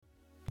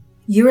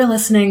You are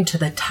listening to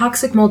the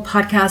Toxic Mold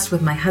Podcast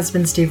with my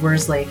husband, Steve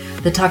Worsley,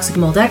 the toxic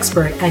mold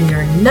expert and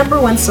your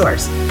number one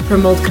source for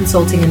mold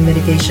consulting and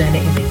mitigation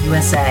in the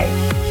USA.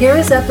 Here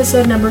is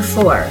episode number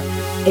 4,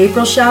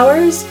 April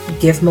Showers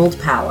Give Mold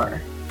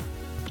Power.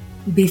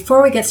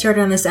 Before we get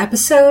started on this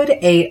episode,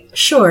 a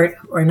short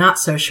or not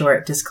so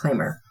short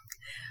disclaimer.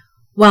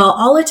 While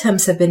all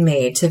attempts have been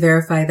made to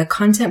verify the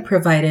content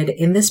provided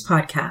in this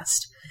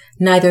podcast,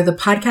 neither the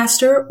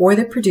podcaster or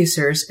the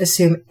producers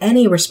assume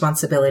any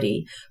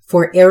responsibility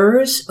for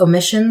errors,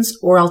 omissions,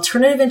 or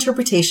alternative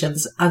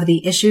interpretations of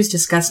the issues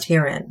discussed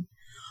herein.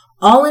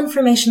 All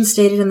information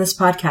stated in this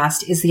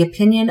podcast is the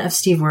opinion of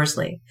Steve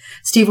Worsley.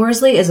 Steve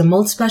Worsley is a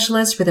mold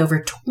specialist with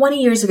over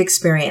 20 years of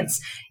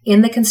experience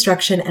in the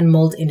construction and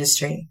mold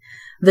industry.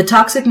 The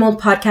Toxic Mold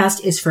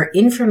Podcast is for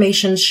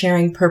information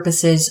sharing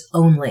purposes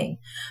only.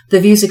 The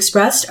views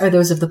expressed are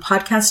those of the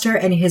podcaster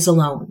and his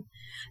alone.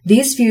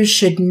 These views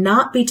should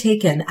not be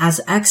taken as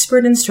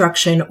expert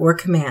instruction or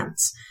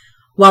commands.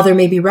 While there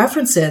may be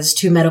references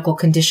to medical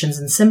conditions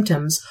and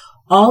symptoms,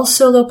 all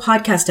solo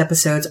podcast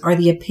episodes are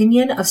the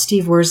opinion of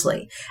Steve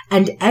Worsley,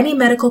 and any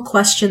medical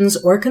questions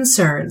or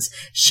concerns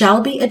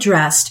shall be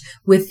addressed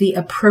with the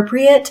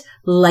appropriate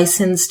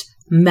licensed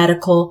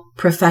medical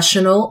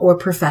professional or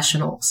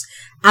professionals.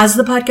 As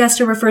the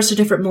podcaster refers to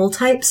different mold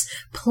types,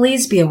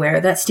 please be aware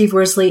that Steve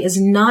Worsley is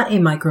not a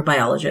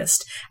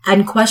microbiologist,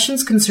 and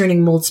questions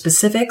concerning mold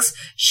specifics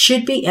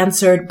should be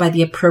answered by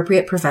the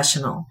appropriate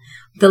professional.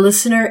 The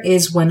listener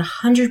is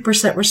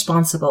 100%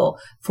 responsible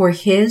for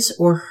his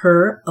or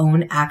her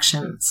own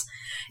actions.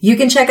 You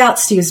can check out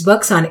Steve's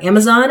books on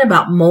Amazon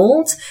about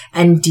mold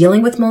and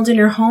dealing with mold in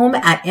your home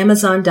at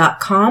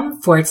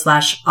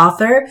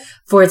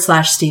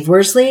amazon.com/author/Steve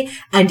Worsley.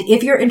 And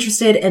if you're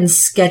interested in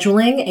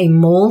scheduling a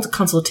mold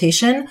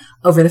consultation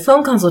over the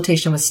phone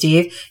consultation with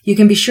Steve, you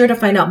can be sure to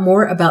find out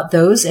more about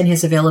those and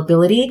his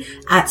availability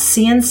at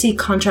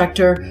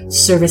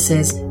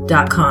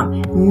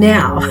cnccontractorservices.com.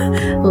 Now,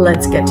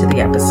 let's get to the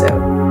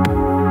episode.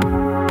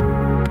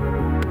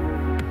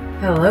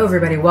 Hello,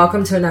 everybody.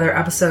 Welcome to another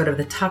episode of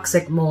the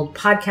Toxic Mold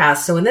Podcast.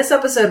 So in this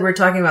episode, we're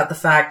talking about the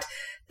fact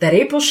that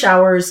April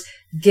showers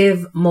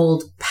give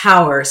mold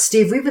power.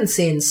 Steve, we've been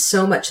seeing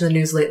so much in the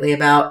news lately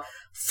about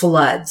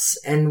floods,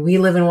 and we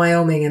live in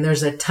Wyoming, and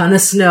there's a ton of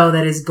snow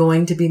that is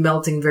going to be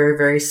melting very,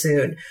 very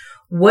soon.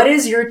 What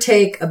is your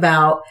take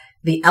about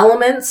the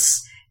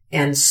elements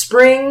and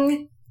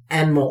spring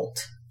and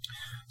mold?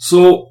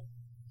 So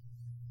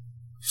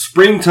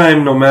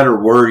springtime, no matter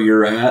where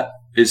you're at,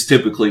 is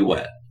typically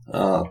wet.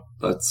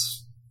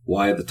 That's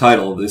why the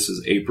title of this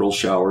is April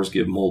Showers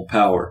Give Mold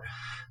Power.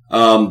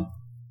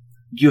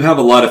 You have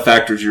a lot of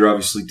factors you're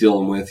obviously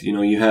dealing with. You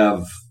know, we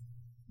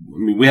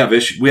have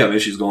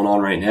issues going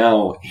on right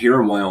now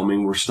here in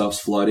Wyoming where stuff's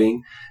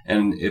flooding.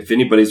 And if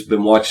anybody's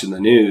been watching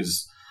the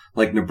news,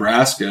 like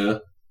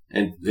Nebraska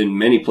and in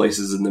many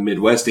places in the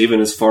Midwest,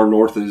 even as far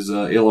north as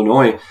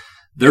Illinois,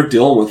 they're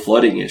dealing with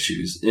flooding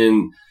issues.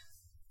 And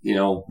you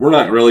know, we're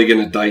not really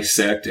going to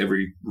dissect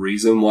every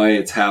reason why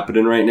it's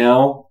happening right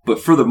now, but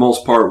for the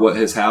most part, what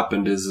has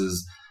happened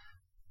is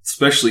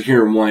especially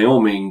here in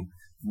Wyoming,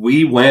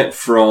 we went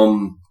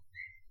from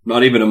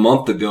not even a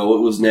month ago,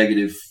 it was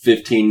negative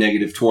 15,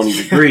 negative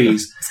 20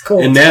 degrees. It's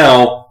cold. And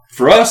now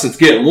for us, it's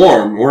getting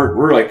warm.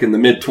 We're like in the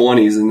mid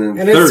 20s and then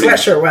 30s. It's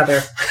sweatshirt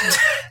weather.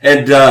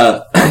 And,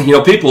 you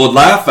know, people would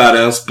laugh at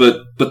us,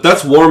 but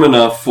that's warm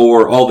enough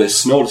for all this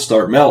snow to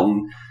start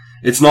melting.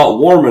 It's not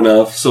warm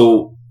enough.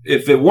 So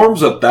if it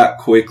warms up that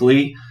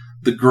quickly,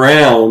 the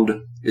ground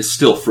is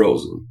still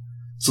frozen.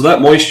 So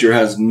that moisture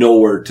has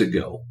nowhere to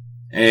go.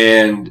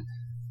 And,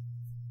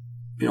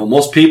 you know,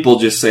 most people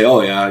just say,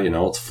 oh yeah, you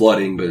know, it's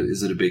flooding, but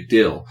is it a big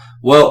deal?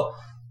 Well,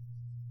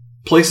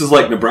 places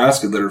like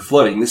Nebraska that are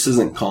flooding, this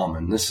isn't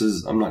common.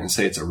 I'm not going to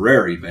say it's a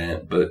rare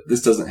event, but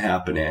this doesn't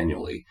happen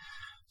annually.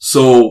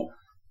 So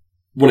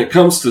when it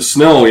comes to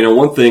snow, you know,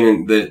 one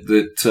thing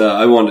that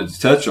I wanted to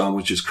touch on,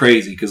 which is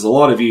crazy, because a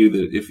lot of you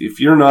that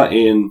if you're not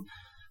in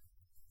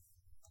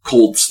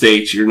cold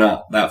states, you're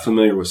not that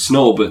familiar with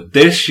snow, but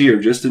this year,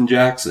 just in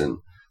Jackson,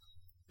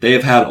 they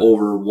have had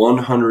over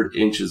 100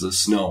 inches of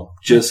snow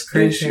just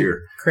this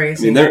year.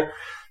 Crazy. I mean,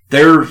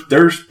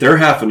 they're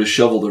having to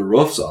shovel their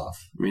roofs off.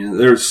 I mean,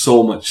 there's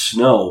so much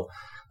snow,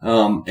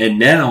 and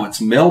now it's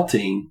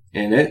melting,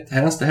 and it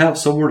has to have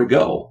somewhere to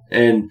go.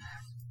 And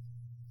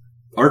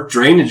our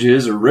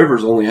drainages or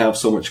rivers only have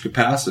so much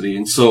capacity,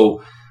 and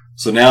so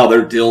now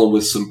they're dealing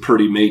with some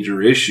pretty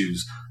major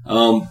issues.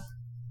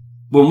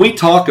 When we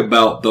talk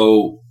about,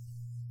 though,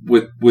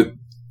 with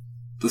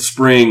the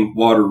spring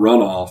water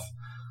runoff,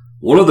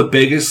 one of the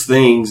biggest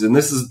things, and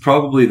this is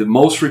probably the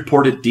most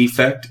reported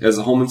defect as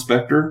a home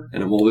inspector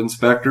and a mold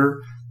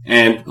inspector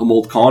and a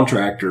mold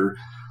contractor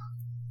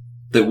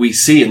that we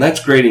see, and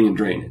that's grading and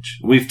drainage.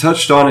 We've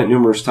touched on it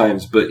numerous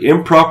times, but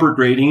improper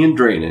grading and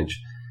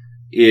drainage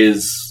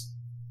is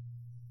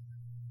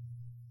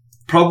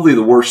probably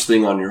the worst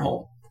thing on your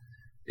home.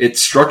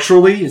 It's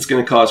structurally, it's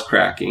going to cause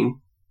cracking.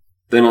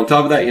 Then on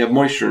top of that, you have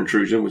moisture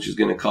intrusion, which is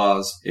going to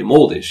cause a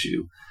mold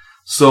issue.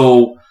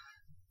 So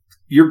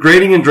your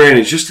grading and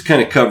drainage, just to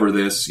kind of cover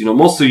this,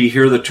 most of you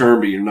hear the term,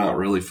 but you're not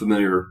really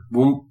familiar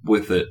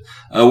with it.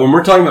 When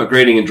we're talking about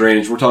grading and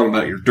drainage, we're talking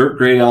about your dirt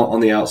grade out on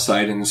the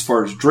outside. And as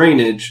far as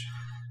drainage,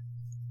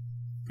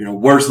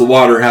 where's the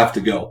water have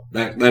to go?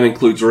 That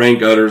includes rain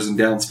gutters and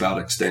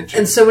downspout extensions.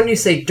 And so when you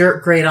say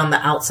dirt grade on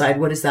the outside,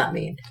 what does that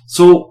mean?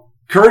 So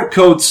current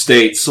code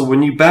states, so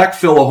when you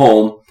backfill a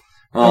home.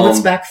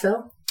 What's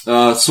backfill?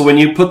 So when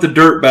you put the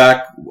dirt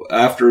back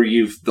after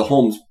the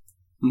home's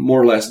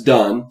more or less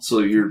done, so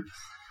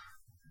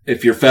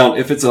if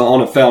it's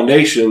on a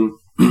foundation,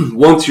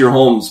 once your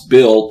home's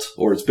built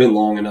or it's been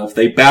long enough,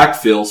 they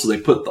backfill, so they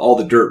put all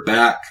the dirt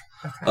back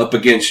up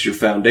against your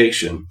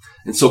foundation.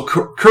 And so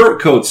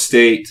current codes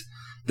state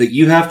that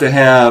you have to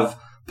have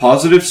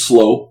positive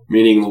slope,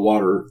 meaning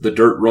the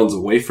dirt runs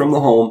away from the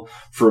home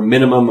for a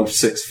minimum of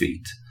 6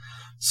 feet.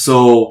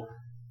 So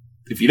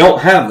if you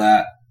don't have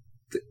that,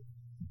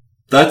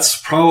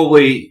 that's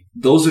probably,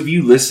 those of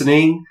you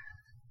listening,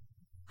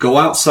 go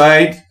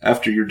outside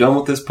after you're done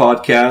with this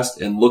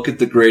podcast and look at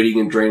the grading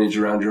and drainage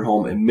around your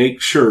home and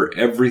make sure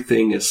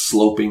everything is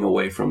sloping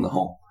away from the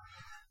home.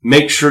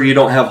 Make sure you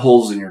don't have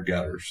holes in your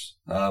gutters.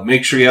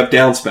 Make sure you have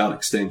downspout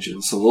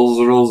extensions. So those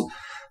are those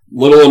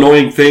little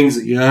annoying things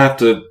that you have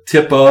to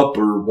tip up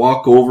or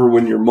walk over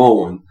when you're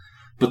mowing.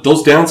 But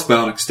those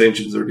downspout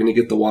extensions are going to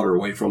get the water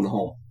away from the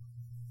home.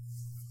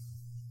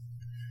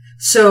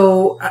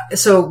 So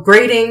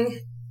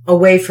grading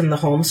away from the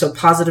home, so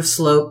positive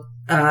slope,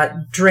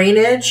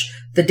 drainage,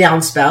 the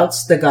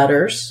downspouts, the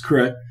gutters.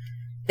 Correct.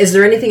 Is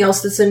there anything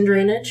else that's in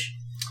drainage?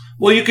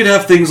 Well, you could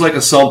have things like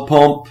a sump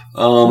pump.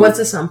 What's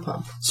a sump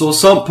pump? So a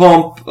sump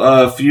pump,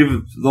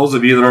 those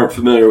of you that aren't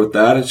familiar with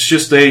that, it's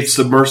just a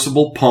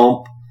submersible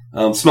pump.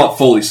 It's not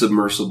fully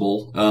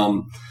submersible,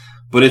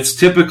 but it's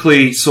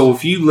typically, so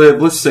if you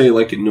live, let's say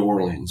like in New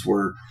Orleans,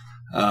 where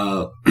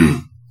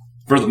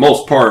for the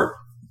most part,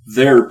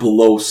 they're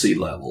below sea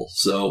level.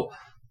 So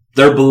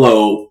they're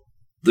below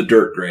the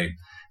dirt grade.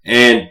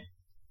 And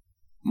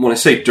when I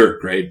say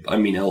dirt grade, I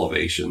mean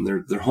elevation.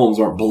 Their homes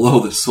aren't below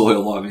the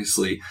soil,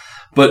 obviously.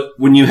 But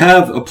when you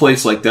have a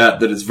place like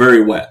that is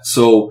very wet,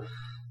 so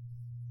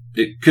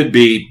it can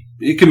be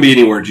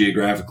anywhere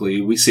geographically.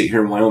 We see it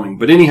here in Wyoming.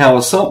 But anyhow,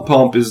 a sump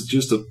pump is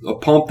just a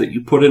pump that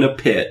you put in a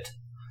pit.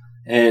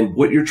 And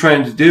what you're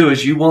trying to do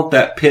is you want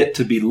that pit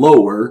to be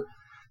lower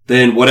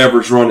than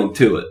whatever's running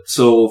to it.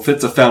 So if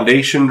it's a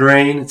foundation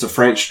drain, it's a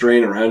French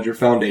drain around your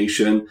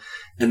foundation,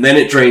 and then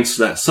it drains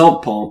to that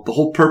sump pump. The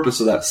whole purpose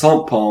of that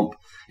sump pump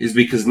is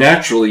because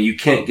naturally you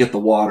can't get the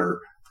water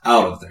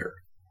out of there.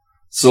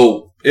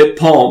 So it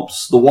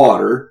pumps the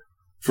water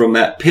from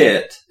that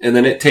pit, and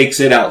then it takes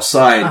it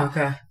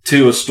outside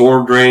to a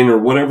storm drain or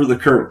whatever the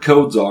current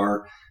codes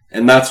are,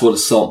 and that's what a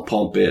sump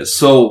pump is.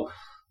 So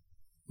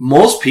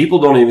most people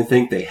don't even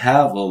think they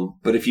have them,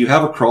 but if you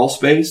have a crawl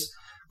space,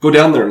 go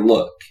down there and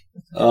look.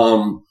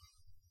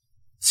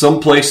 Some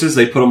places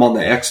they put them on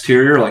the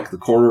exterior, like the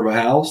corner of a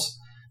house.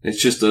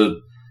 It's just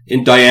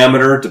in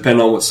diameter,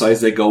 depending on what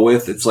size they go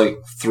with. It's like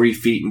 3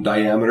 feet in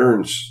diameter,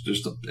 and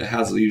it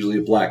has usually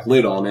a black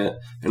lid on it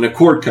and a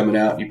cord coming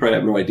out. You probably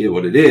have no idea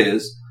what it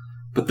is,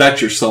 but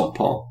that's your sump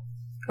pump.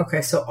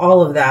 Okay, so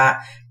all of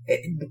that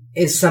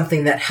is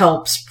something that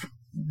helps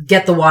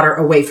get the water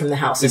away from the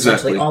house.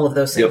 Essentially, all of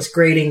those things,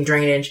 grading,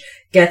 drainage,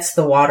 gets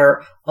the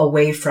water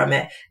away from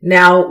it.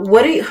 Now,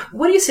 what do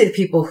you say to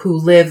people who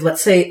live,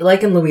 let's say,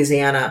 like in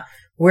Louisiana,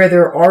 where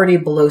they're already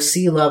below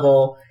sea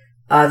level?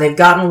 They've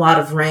gotten a lot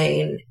of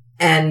rain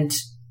and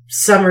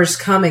summer's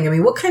coming. I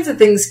mean, what kinds of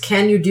things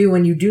can you do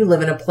when you do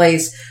live in a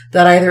place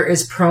that either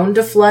is prone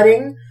to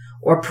flooding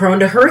or prone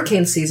to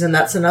hurricane season?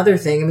 That's another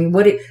thing. I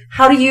mean,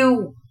 how do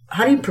you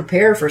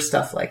prepare for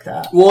stuff like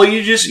that? Well,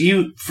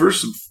 you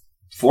first and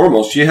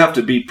foremost, you have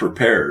to be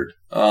prepared.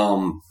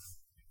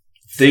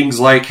 Things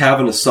like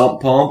having a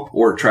sump pump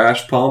or a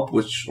trash pump,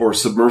 or a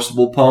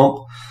submersible pump,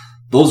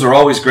 those are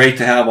always great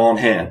to have on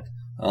hand.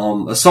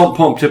 A sump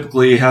pump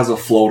typically has a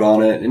float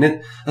on it,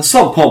 and a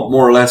sump pump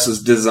more or less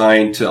is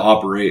designed to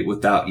operate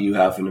without you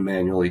having to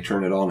manually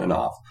turn it on and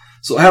off.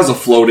 So it has a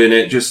float in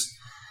it, just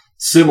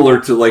similar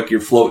to like you're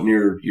floating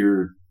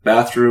your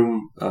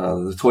bathroom,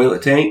 the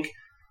toilet tank.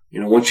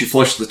 Once you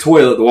flush the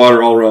toilet, the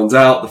water all runs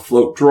out, the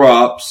float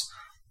drops,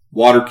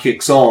 water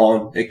kicks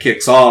on, it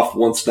kicks off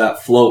once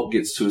that float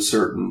gets to a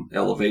certain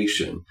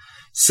elevation.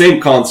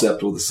 Same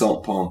concept with a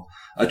sump pump.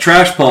 A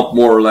trash pump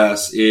more or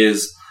less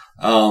is,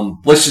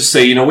 let's just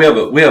say, we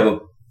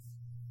have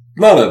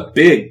not a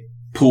big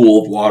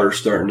pool of water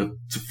starting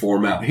to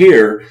form out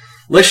here.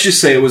 Let's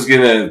just say it was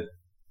going to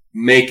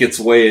make its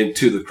way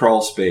into the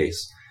crawl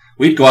space.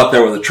 We'd go out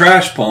there with a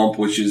trash pump,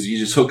 which is you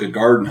just hook a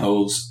garden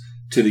hose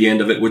to the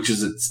end of it, which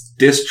is its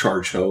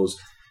discharge hose.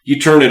 You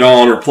turn it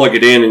on or plug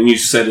it in and you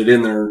set it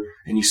in there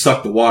and you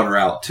suck the water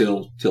out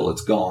till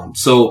it's gone.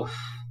 So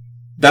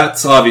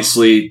that's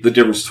obviously the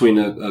difference between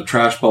a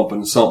trash pump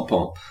and a sump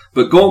pump.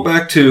 But going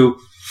back to,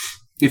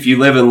 if you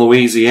live in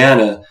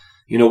Louisiana,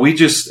 we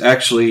just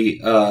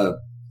actually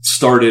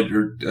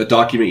started a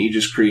document you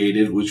just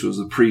created, which was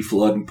a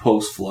pre-flood and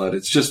post-flood.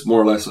 It's just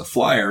more or less a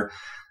flyer.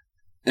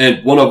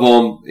 And one of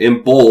them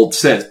in bold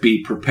says,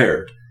 be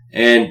prepared.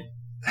 And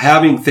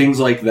having things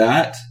like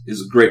that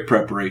is a great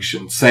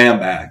preparation.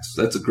 Sandbags,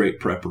 that's a great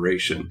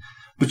preparation.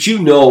 But you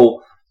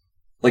know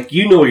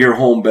your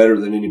home better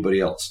than anybody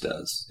else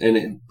does.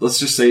 And let's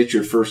just say it's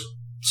your first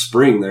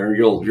spring there,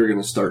 you're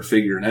going to start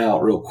figuring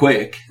out real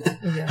quick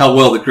how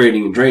well the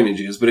grading and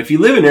drainage is. But if you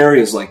live in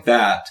areas like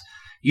that,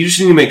 you just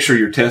need to make sure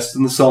you're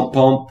testing the sump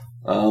pump.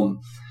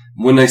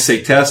 When they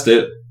say test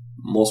it,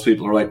 most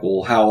people are like,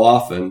 well, how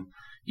often?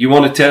 You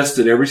want to test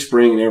it every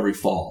spring and every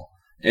fall.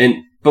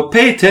 But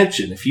pay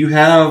attention. If you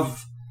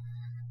have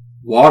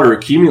water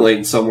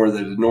accumulating somewhere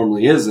that it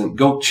normally isn't,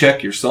 go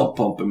check your sump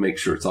pump and make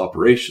sure it's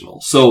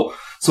operational. So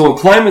in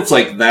climates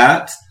like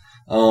that,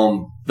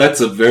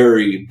 that's a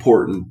very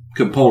important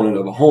component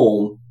of a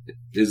home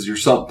is your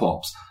sump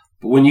pumps.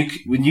 But when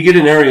you get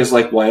in areas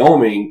like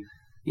Wyoming,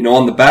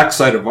 on the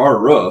backside of our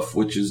roof,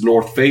 which is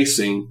north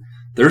facing,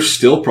 there's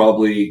still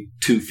probably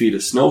 2 feet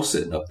of snow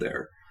sitting up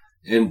there.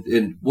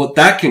 And what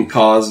that can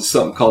cause is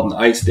something called an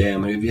ice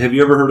dam. Have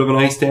you ever heard of an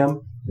ice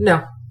dam?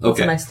 No. What's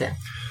Okay. an ice dam?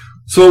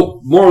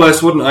 So more or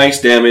less what an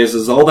ice dam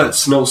is all that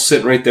snow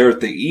sitting right there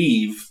at the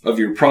eave of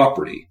your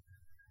property.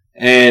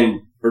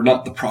 Or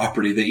not the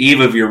property, the eave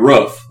of your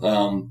roof.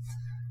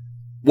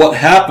 What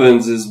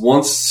happens is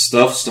once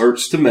stuff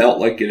starts to melt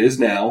like it is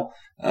now,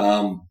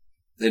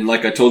 and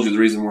like I told you, the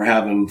reason we're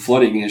having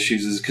flooding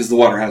issues is because the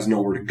water has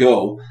nowhere to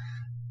go.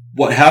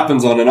 What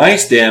happens on an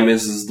ice dam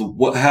is the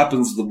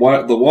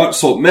water,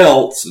 so it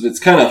melts, and it's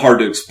kind of hard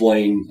to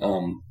explain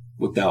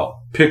without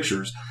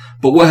pictures.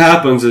 But what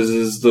happens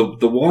is the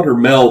water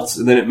melts,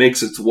 and then it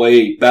makes its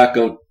way back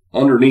up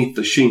underneath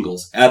the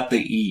shingles at the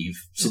eave.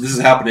 So this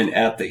is happening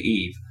at the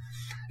eave.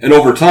 And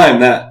over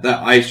time, that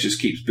ice just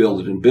keeps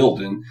building and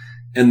building.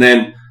 And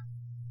then,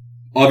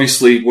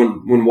 obviously,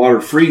 when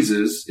water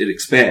freezes, it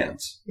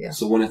expands. Yeah.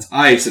 So when it's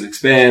ice, it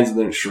expands, and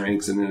then it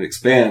shrinks, and then it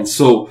expands.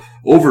 So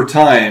over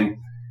time,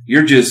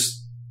 you're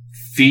just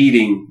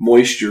feeding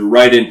moisture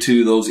right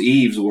into those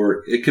eaves,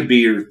 where it could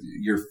be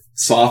your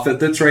soffit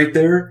that's right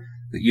there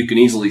that you can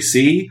easily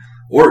see,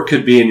 or it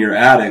could be in your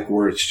attic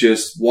where it's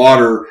just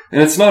water,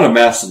 and it's not a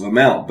massive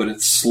amount, but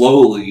it's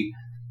slowly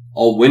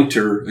all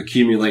winter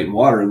accumulating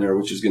water in there,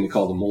 which is going to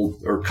cause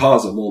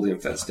a mold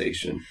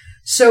infestation.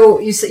 So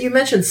you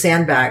mentioned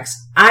sandbags.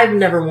 I've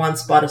never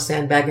once bought a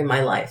sandbag in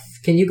my life.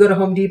 Can you go to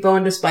Home Depot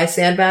and just buy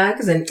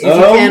sandbags? And if you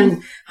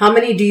can, how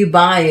many do you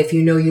buy if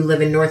you know you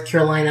live in North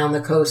Carolina on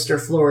the coast or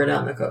Florida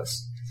on the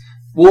coast?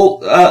 Well,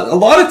 a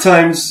lot of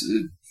times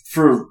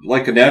for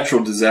like a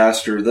natural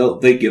disaster,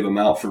 they give them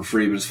out for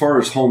free. But as far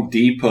as Home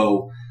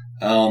Depot,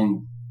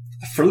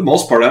 for the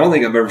most part, I don't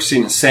think I've ever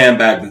seen a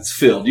sandbag that's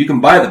filled. You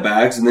can buy the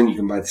bags, and then you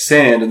can buy the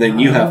sand, and then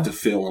you have to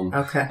fill them.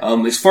 Okay.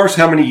 As far as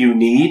how many you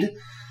need,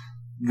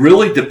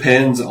 really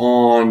depends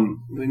on,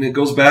 and it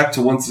goes back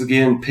to, once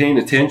again, paying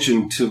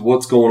attention to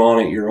what's going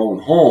on at your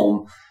own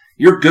home.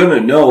 You're going to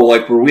know,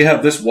 like where we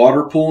have this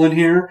water pool in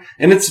here,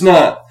 and it's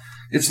not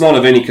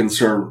of any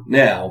concern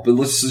now, but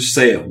let's just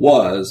say it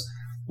was,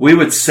 we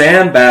would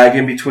sandbag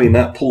in between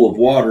that pool of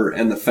water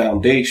and the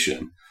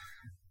foundation.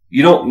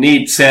 You don't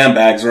need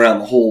sandbags around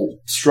the whole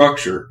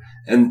structure.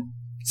 And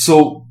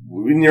so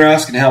when you're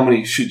asking how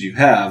many should you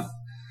have,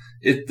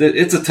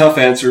 it's a tough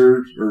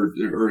answer,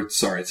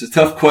 it's a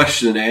tough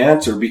question to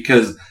answer,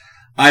 because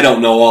I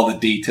don't know all the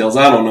details.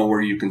 I don't know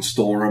where you can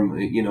store them,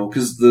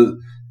 because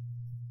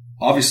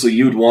obviously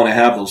you'd want to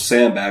have those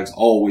sandbags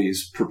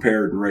always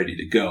prepared and ready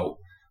to go.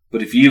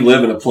 But if you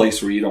live in a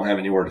place where you don't have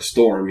anywhere to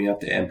store them, you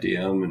have to empty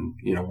them, and,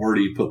 where do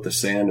you put the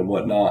sand and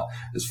whatnot?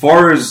 As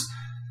far as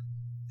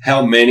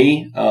how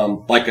many,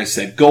 like I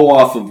said, go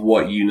off of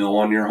what you know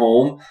on your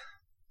home.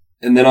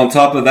 And then on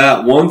top of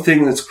that, one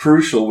thing that's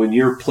crucial when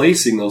you're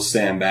placing those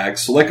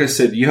sandbags, so like I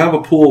said, you have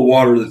a pool of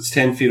water that's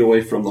 10 feet away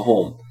from the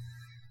home,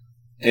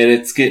 and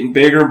it's getting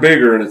bigger and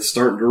bigger, and it's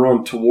starting to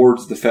run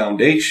towards the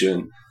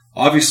foundation.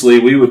 Obviously,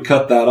 we would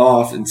cut that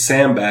off and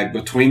sandbag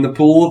between the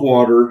pool of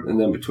water and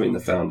then between the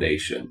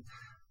foundation.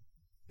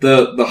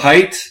 The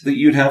height that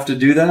you'd have to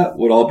do that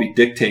would all be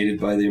dictated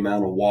by the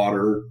amount of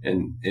water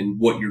and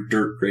what your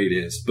dirt grade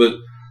is. But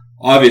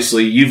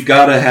obviously, you've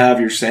got to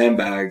have your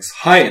sandbags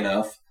high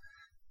enough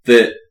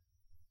that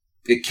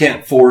it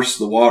can't force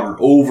the water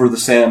over the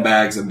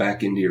sandbags and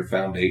back into your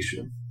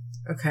foundation.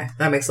 Okay,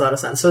 that makes a lot of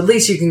sense. So at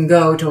least you can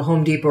go to a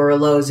Home Depot or a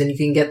Lowe's and you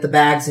can get the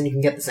bags and you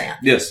can get the sand.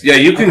 Yes, yeah,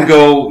 you can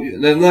go,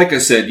 and like I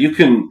said, you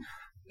can,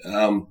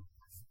 for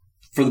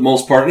the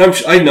most part,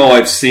 and I know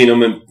I've seen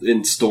them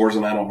in stores,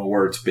 and I don't know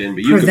where it's been,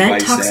 but you can buy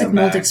Prevent toxic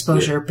mold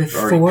exposure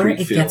before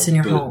it gets in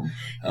your home.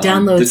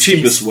 Download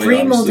Steve's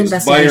free mold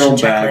investigation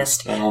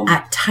checklist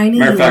at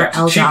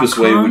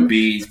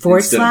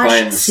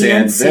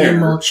tinyurl.com/CNC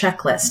mold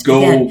checklist.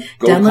 Again,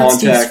 download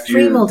Steve's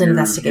free mold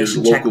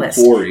investigation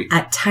checklist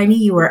at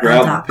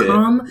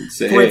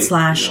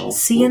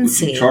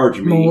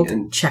tinyurl.com/CNC mold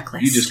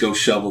checklist. You just go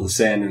shovel the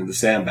sand into the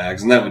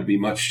sandbags, and that would be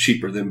much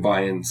cheaper than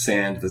buying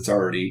sand that's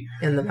already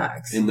in the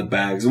bags. And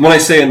when I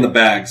say in the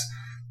bags,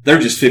 they're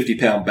just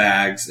 50-pound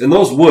bags, and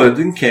those would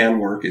and can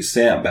work as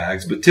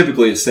sandbags, but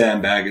typically a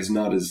sandbag is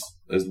not as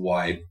as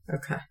wide.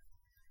 Okay.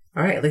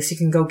 All right. At least you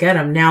can go get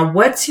them. Now,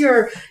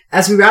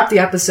 as we wrap the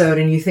episode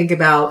and you think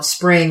about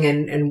spring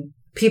and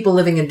people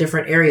living in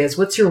different areas,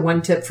 what's your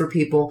one tip for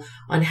people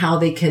on how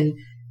they can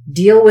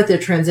deal with the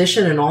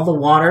transition and all the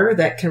water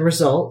that can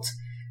result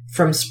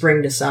from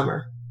spring to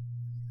summer?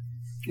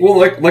 Well,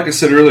 like I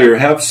said earlier,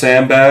 have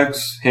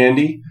sandbags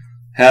handy.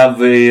 Have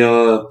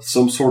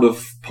some sort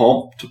of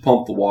pump to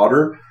pump the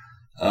water.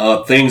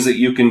 Things that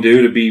you can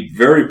do to be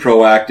very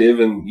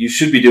proactive, and you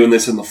should be doing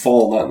this in the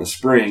fall, not in the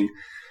spring.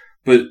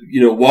 But,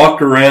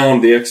 walk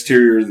around the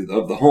exterior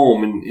of the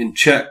home and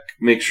check,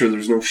 make sure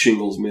there's no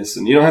shingles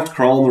missing. You don't have to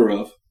crawl on the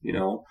roof,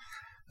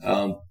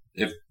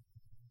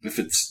 If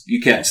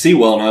you can't see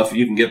well enough,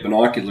 you can get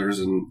binoculars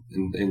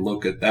and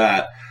look at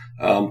that.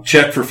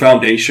 Check for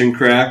foundation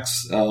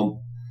cracks. The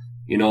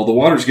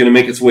water's going to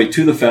make its way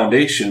to the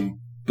foundation,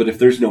 but if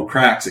there's no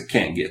cracks, it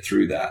can't get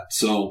through that.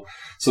 So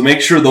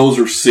make sure those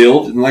are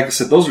sealed. And like I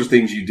said, those are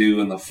things you do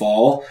in the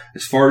fall.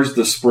 As far as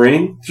the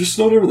spring, just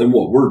no different than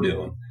what we're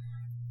doing.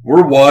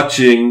 We're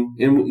watching,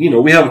 and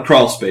we have a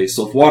crawl space.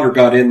 So if water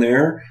got in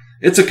there,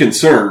 it's a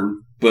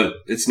concern, but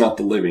it's not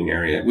the living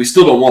area. We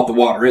still don't want the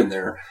water in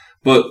there,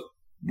 but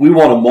we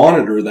want to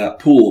monitor that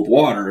pool of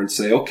water and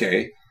say,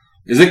 okay,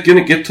 is it going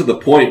to get to the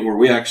point where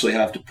we actually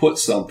have to put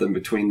something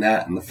between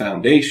that and the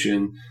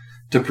foundation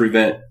to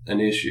prevent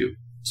an issue?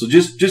 So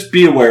just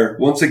be aware.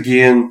 Once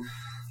again,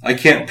 I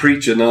can't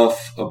preach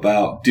enough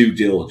about due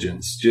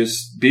diligence.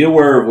 Just be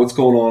aware of what's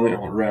going on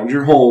around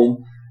your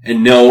home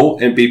and know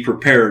and be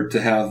prepared to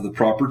have the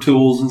proper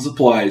tools and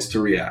supplies to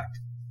react.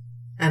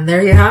 And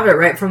there you have it,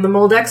 right from the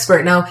mold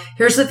expert. Now,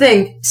 here's the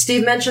thing.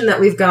 Steve mentioned that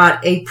we've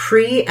got a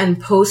pre- and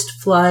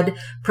post-flood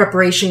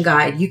preparation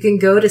guide. You can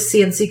go to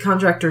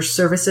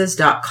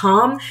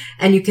cnccontractorservices.com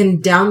and you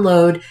can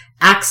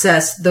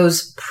access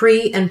those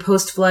pre- and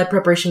post-flood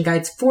preparation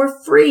guides for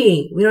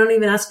free. We don't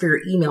even ask for your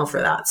email for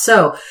that.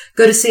 So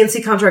go to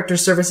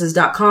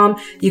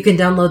cnccontractorservices.com. You can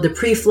download the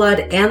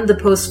pre-flood and the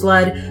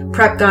post-flood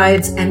prep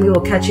guides, and we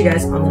will catch you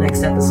guys on the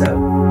next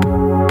episode.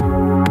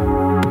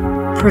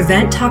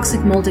 Prevent toxic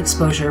mold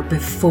exposure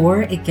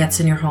before it gets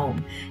in your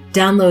home.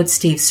 Download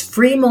Steve's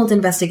free mold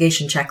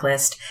investigation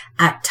checklist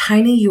at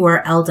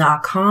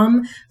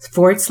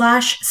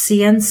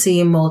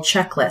tinyurl.com/CNC mold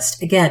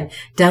checklist. Again,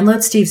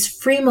 download Steve's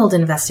free mold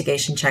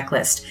investigation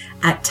checklist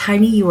at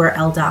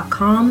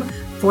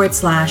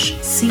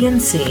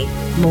tinyurl.com/CNC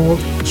mold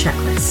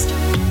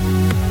checklist.